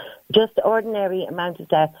 weeks, just ordinary amount of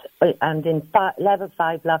deaths and in level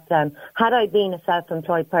 5 lockdown, had I been a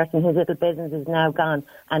self-employed person whose little business is now gone,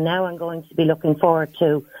 and now I'm going to be looking forward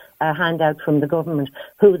to a handout from the government,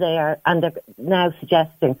 who they are, and they're now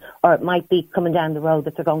suggesting, or it might be coming down the road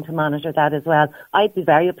that they're going to monitor that as well, I'd be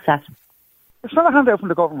very upset. It's not a handout from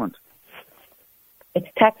the government. It's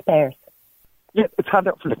taxpayers. Yeah, it's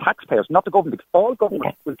handout from the taxpayers, not the government, because all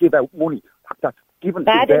government will give out money that's given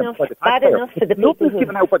to them by the taxpayers. Bad enough for the people nothing's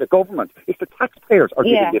given out by the government. It's the taxpayers are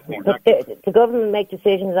giving this money. But the government make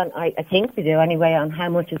decisions on, I think they do anyway, on how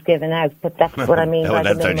much is given out, but that's what I mean.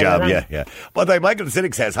 That's their job, yeah. But Michael the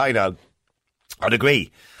Cynic says, hi, Niall, I'd agree.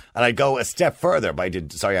 And I'd go a step further.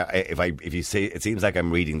 If you see, it seems like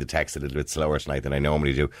I'm reading the text a little bit slower tonight than I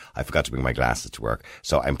normally do. I forgot to bring my glasses to work,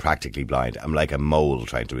 so I'm practically blind. I'm like a mole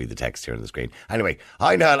trying to read the text here on the screen. Anyway,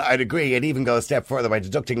 I'd agree. I'd even go a step further by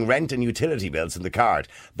deducting rent and utility bills from the card.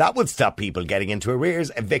 That would stop people getting into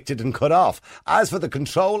arrears, evicted and cut off. As for the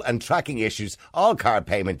control and tracking issues, all card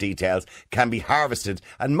payment details can be harvested,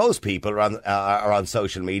 and most people are on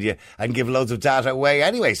social media and give loads of data away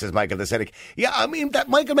anyway, says Michael the Cynic. Yeah, I mean, that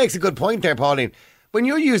Michael makes a good point there, Pauline. When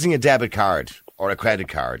you're using a debit card or a credit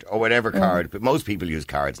card or whatever card, but most people use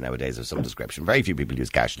cards nowadays of some description. Very few people use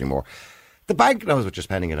cash anymore. The bank knows what you're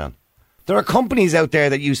spending it on. There are companies out there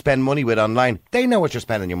that you spend money with online. They know what you're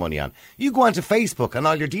spending your money on. You go onto Facebook and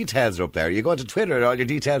all your details are up there. You go onto Twitter and all your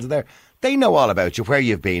details are there. They know all about you, where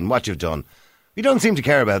you've been, what you've done. You don't seem to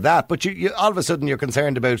care about that, but you all of a sudden you're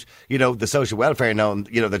concerned about, the social welfare now,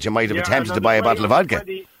 that you might have attempted to buy a bottle of vodka.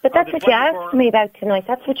 But that's what you asked me about tonight.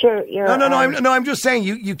 That's what you're No, I'm just saying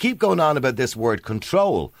you keep going on about this word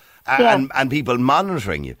control and people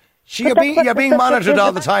monitoring you. You're being monitored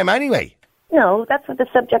all the time anyway. No, that's what the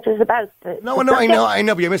subject is about. I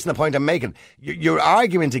know, but you're missing the point I'm making. Your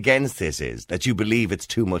argument against this is that you believe it's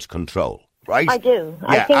too much control. Right? I do.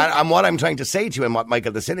 Yeah, and what I'm trying to say to you and what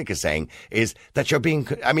Michael the Cynic is saying is that you're being...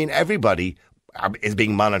 everybody is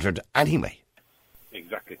being monitored anyway.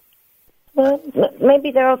 Exactly. Well,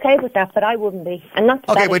 maybe they're okay with that, but I wouldn't be. And not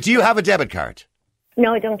okay, but do you have a debit card?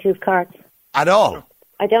 No, I don't use cards. At all?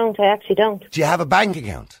 I don't. I actually don't. Do you have a bank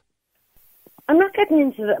account? I'm not getting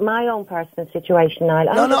into my own personal situation,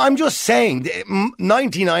 Niall. No, I'm just saying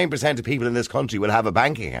 99% of people in this country will have a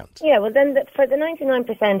bank account. Yeah, well then for the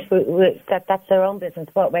 99% that's their own business,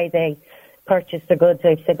 what way they purchase their goods,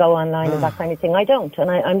 if they go online and that kind of thing. I don't, and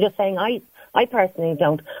I'm just saying I personally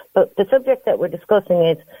don't. But the subject that we're discussing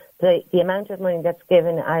is the amount of money that's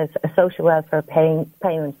given as a social welfare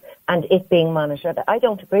payment and it being monitored. I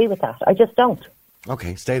don't agree with that. I just don't.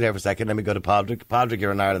 Okay, stay there for a second. Let me go to Padraig. Padraig,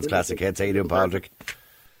 you're an Ireland's classic hits. How you doing, Padraig?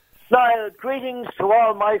 Niall, greetings to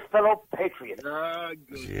all my fellow patriots. Blow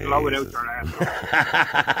it out your ass.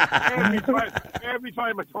 every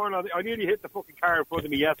time I turn on, I nearly hit the fucking car in front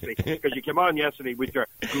of me yesterday because you came on yesterday with your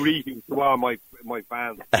greetings to all my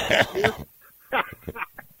fans.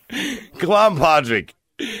 Go on, Padraig.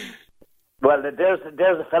 Well, there's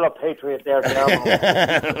a fellow patriot there,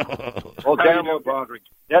 Dermo. Dermo, Padraig.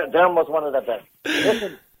 Dermo's one of the best.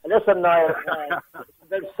 Listen, Niall,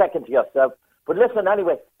 very second to yourself. But listen,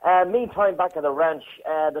 anyway, meantime, back at the ranch,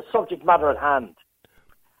 the subject matter at hand.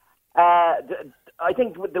 I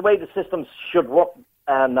think the way the system should work,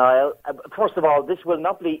 Niall, first of all, this will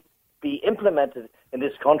not be implemented in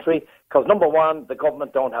this country because, number one, the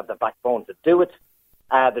government don't have the backbone to do it.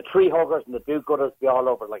 The tree huggers and the do-gooders be all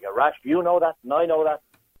over like a rash. You know that, and I know that.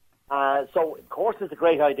 So, of course, it's a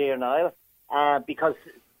great idea, Niall, because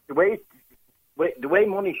the way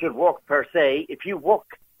money should work per se, if you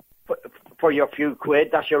work for your few quid,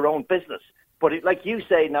 that's your own business. But like you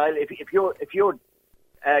say, Niall, if you're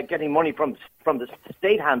getting money from the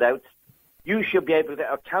state handouts, you should be able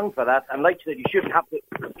to account for that. And like you said, you shouldn't have to.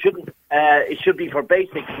 It should be for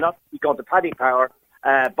basics, not be going to Paddy Power,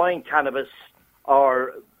 buying cannabis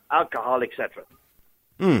or alcohol, etc.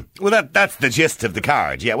 Well, that's the gist of the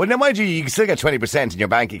card, yeah. Well, now, mind you can still get 20% in your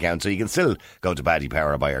bank account, so you can still go to Paddy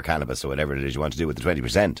Power or buy your cannabis or whatever it is you want to do with the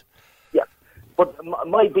 20%. Yeah, but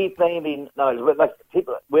my beef mainly, Niall, like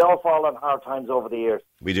people, we all fall on hard times over the years.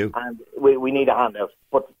 We do. And we need a handout.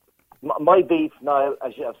 But my beef, Niall,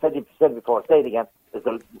 as I've said before, say it again, is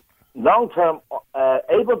the long-term,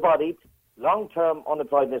 able-bodied, long-term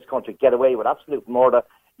unemployed in this country get away with absolute murder.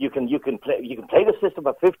 You can play the system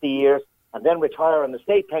for 50 years and then retire on the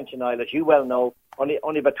state pension, Niall, as you well know, only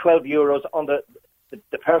about €12 on the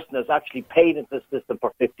person that's actually paid into the system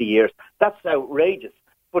for 50 years. That's outrageous.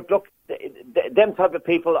 But look, them type of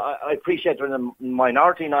people, I appreciate they're in a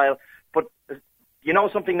minority, Niall, but you know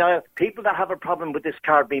something, Niall? People that have a problem with this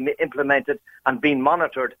card being implemented and being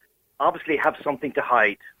monitored obviously have something to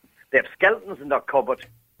hide. They have skeletons in their cupboard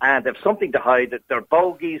and they have something to hide. They're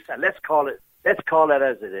bogies, and let's call it as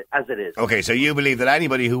it is. Okay, so you believe that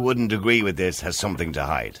anybody who wouldn't agree with this has something to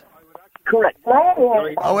hide? Correct.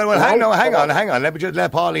 Oh, well, hang on.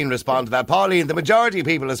 Let Pauline respond to that. Pauline, the majority of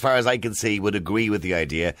people, as far as I can see, would agree with the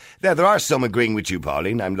idea. There are some agreeing with you,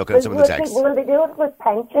 Pauline. I'm looking at some of the texts. Will they do it with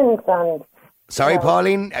pensions and... Sorry,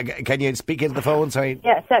 Pauline, can you speak into the phone? Sorry.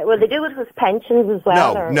 Yeah, so will they do it with pensions as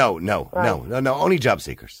well? No, only job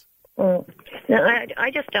seekers. No, I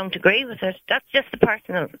just don't agree with it. That's just the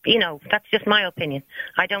personal, that's just my opinion.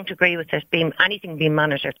 I don't agree with it anything being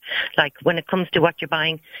monitored. Like when it comes to what you're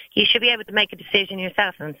buying, you should be able to make a decision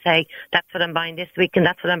yourself and say, that's what I'm buying this week and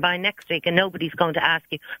that's what I'm buying next week. And nobody's going to ask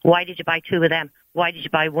you, why did you buy two of them? Why did you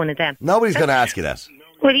buy one of them? Nobody's going to ask you that.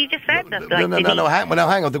 Well, you just said that. No. Hang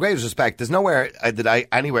on. With the greatest respect, there's nowhere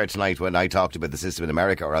anywhere tonight when I talked about the system in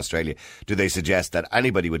America or Australia do they suggest that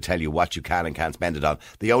anybody would tell you what you can and can't spend it on.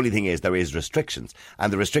 The only thing is there is restrictions,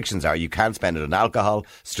 and the restrictions are you can't spend it on alcohol,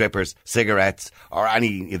 strippers, cigarettes, or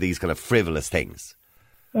any of these kind of frivolous things.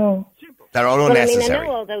 Mm. They're all unnecessary. I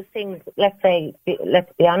know all those things. Let's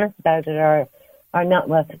be honest about it, are not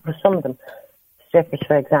well for some of them. strippers,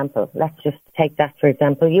 for example. Let's just take that for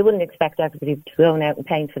example. You wouldn't expect everybody to go out and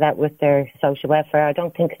paying for that with their social welfare. I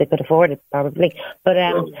don't think they could afford it, probably. But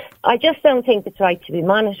I just don't think it's right to be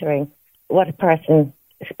monitoring what a person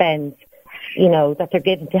spends, that they're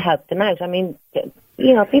given to help them out. I mean,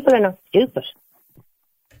 people are not stupid.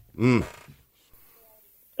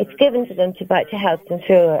 It's given to them to help them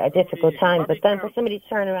through a difficult time, but then for somebody to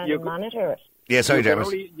turn around and monitor it. Yeah, sorry,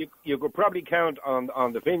 James. You could probably count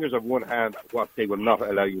on the fingers of one hand what they will not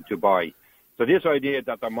allow you to buy. So this idea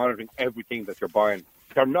that they're monitoring everything that you're buying,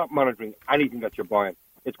 they're not monitoring anything that you're buying.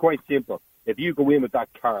 It's quite simple. If you go in with that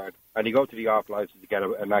card and you go to the off license to get a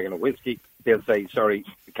naggin of whiskey, they'll say, sorry,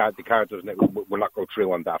 the card will not go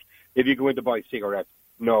through on that. If you go in to buy cigarettes,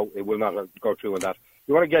 no, it will not go through on that.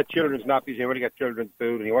 You want to get children's nappies, you want to get children's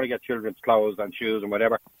food, and you want to get children's clothes and shoes and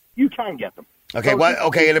whatever, you can get them.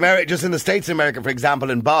 Okay, in America, just in the States of America, for example,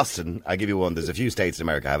 in Boston, I'll give you one, there's a few states in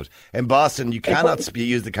America have it. In Boston, you cannot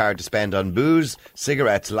use the card to spend on booze,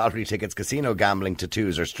 cigarettes, lottery tickets, casino gambling,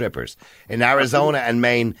 tattoos or strippers. In Arizona and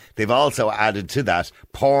Maine, they've also added to that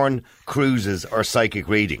porn, cruises or psychic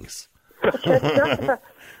readings.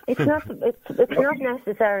 It's not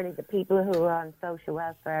necessarily the people who are on social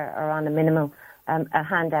welfare or on a minimum a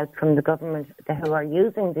handout from the government who are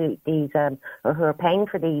using these or who are paying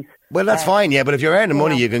for these. Well, that's fine, yeah, but if you're earning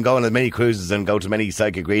money, you can go on as many cruises and go to many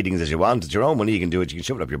psychic readings as you want. It's your own money, you can do it, you can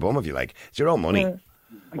shove it up your bum if you like. It's your own money.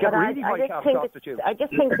 But I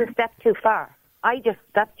just think it's a step too far.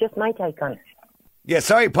 That's just my take on it. Yeah,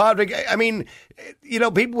 sorry, Padraig. I mean,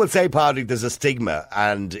 people will say, Padraig, there's a stigma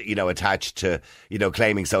and, attached to,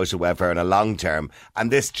 claiming social welfare in a long term.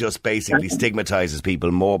 And this just basically stigmatises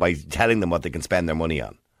people more by telling them what they can spend their money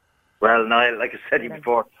on. Well, Niall, like I said to you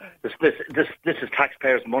before, this is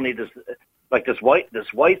taxpayers' money. This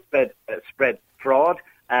widespread spread fraud.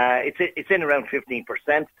 It's in around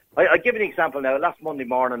 15%. I'll give you an example now. Last Monday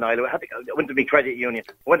morning, I went to my credit union.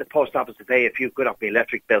 I went to the post office to pay a few quid off my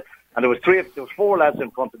electric bill, and there was 4 lads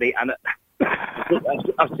in front of me, and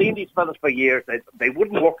I've seen these fellas for years. They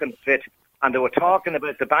wouldn't work and fit, and they were talking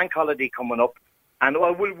about the bank holiday coming up, and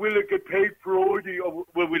will it get paid Friday, or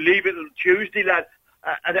will we leave it until Tuesday, lad?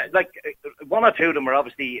 One or two of them were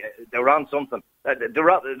obviously they were on something.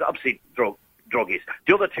 They're obviously druggies.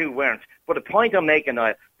 The other two weren't. But the point I'm making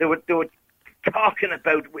now, they were talking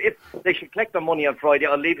about if they should collect their money on Friday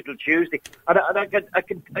or leave it till Tuesday. And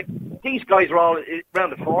these guys are all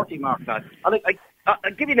around the 40 mark now. And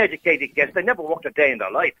I'll give you an educated guess. They never worked a day in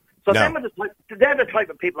their life. So they're the type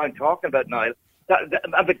of people I'm talking about, Niall.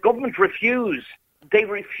 And the government refuse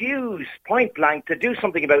point blank to do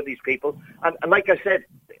something about these people. And like I said,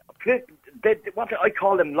 I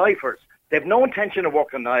call them lifers. They have no intention of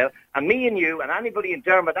working, Niall, and me and you and anybody in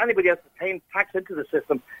Dermot, anybody else that's paying tax into the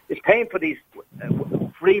system is paying for these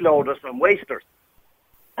freeloaders and wasters.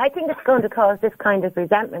 I think it's going to cause this kind of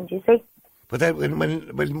resentment, you see. But then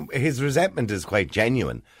when his resentment is quite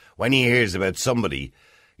genuine, when he hears about somebody,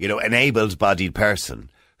 an able-bodied person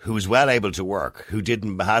who's well able to work, who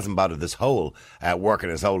hasn't bothered this whole work in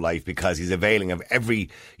his whole life because he's availing of every,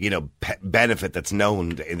 benefit that's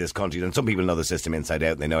known in this country. And some people know the system inside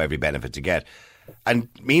out and they know every benefit to get. And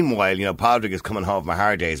meanwhile, Padraig is coming home from a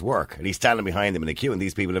hard day's work and he's standing behind them in a queue and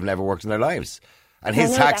these people have never worked in their lives. And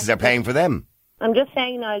his taxes are paying for them. I'm just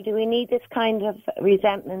saying, Niall, do we need this kind of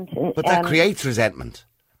resentment? But that creates resentment.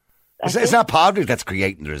 It's not Padraig that's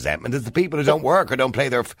creating the resentment. It's the people who don't work or don't play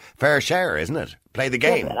their fair share, isn't it? Play the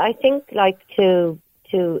game. Yeah, I think, to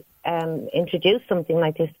introduce something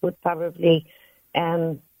like this would probably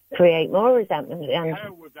create more resentment and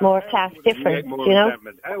more class difference.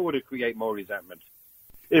 How would it create more resentment?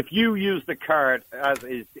 If you use the card as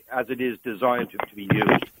it is designed to be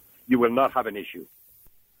used, you will not have an issue.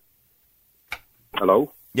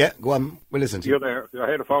 Hello? Yeah, go on. We'll listen to you. You're there. I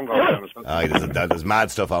heard a phone going down. There's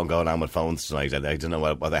mad stuff going on with phones tonight. I don't know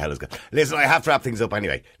what the hell is going on. Listen, I have to wrap things up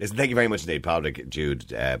anyway. Listen, thank you very much indeed, Padraig,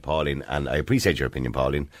 Jude, Pauline, and I appreciate your opinion,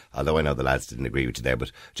 Pauline, although I know the lads didn't agree with you there,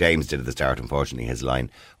 but James did at the start. Unfortunately, his line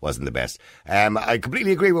wasn't the best. I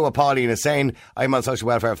completely agree with what Pauline is saying. I'm on social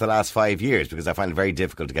welfare for the last 5 years because I find it very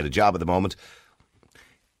difficult to get a job at the moment.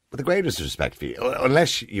 With the greatest respect for you,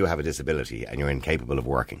 unless you have a disability and you're incapable of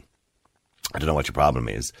working, I don't know what your problem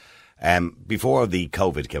is. Before the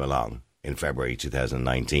COVID came along in February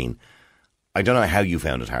 2019, I don't know how you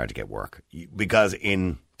found it hard to get work. Because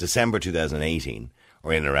in December 2018,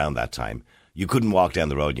 or in around that time, you couldn't walk down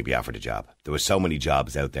the road and you'd be offered a job. There were so many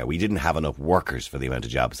jobs out there. We didn't have enough workers for the amount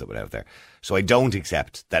of jobs that were out there. So I don't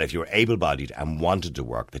accept that if you were able-bodied and wanted to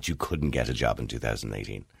work, that you couldn't get a job in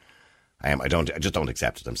 2018. I just don't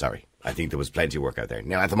accept it. I'm sorry. I think there was plenty of work out there.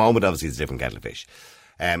 Now, at the moment, obviously, it's a different kettle of fish.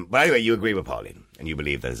 But anyway, you agree with Pauline, and you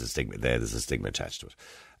believe there's a stigma attached to it.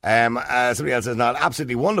 Somebody else says, not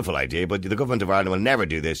absolutely wonderful idea, but the government of Ireland will never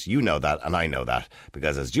do this. You know that, and I know that,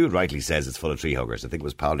 because as Jude rightly says, it's full of tree huggers. I think it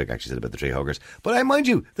was Paul Dick actually said about the tree huggers. But I mind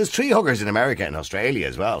you, there's tree huggers in America and Australia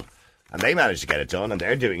as well, and they managed to get it done, and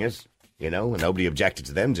they're doing it, and nobody objected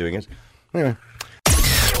to them doing it. Anyway.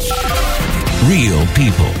 Real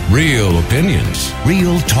people, real opinions,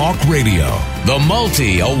 real talk radio. The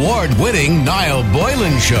multi-award-winning Niall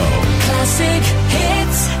Boylan Show. Classic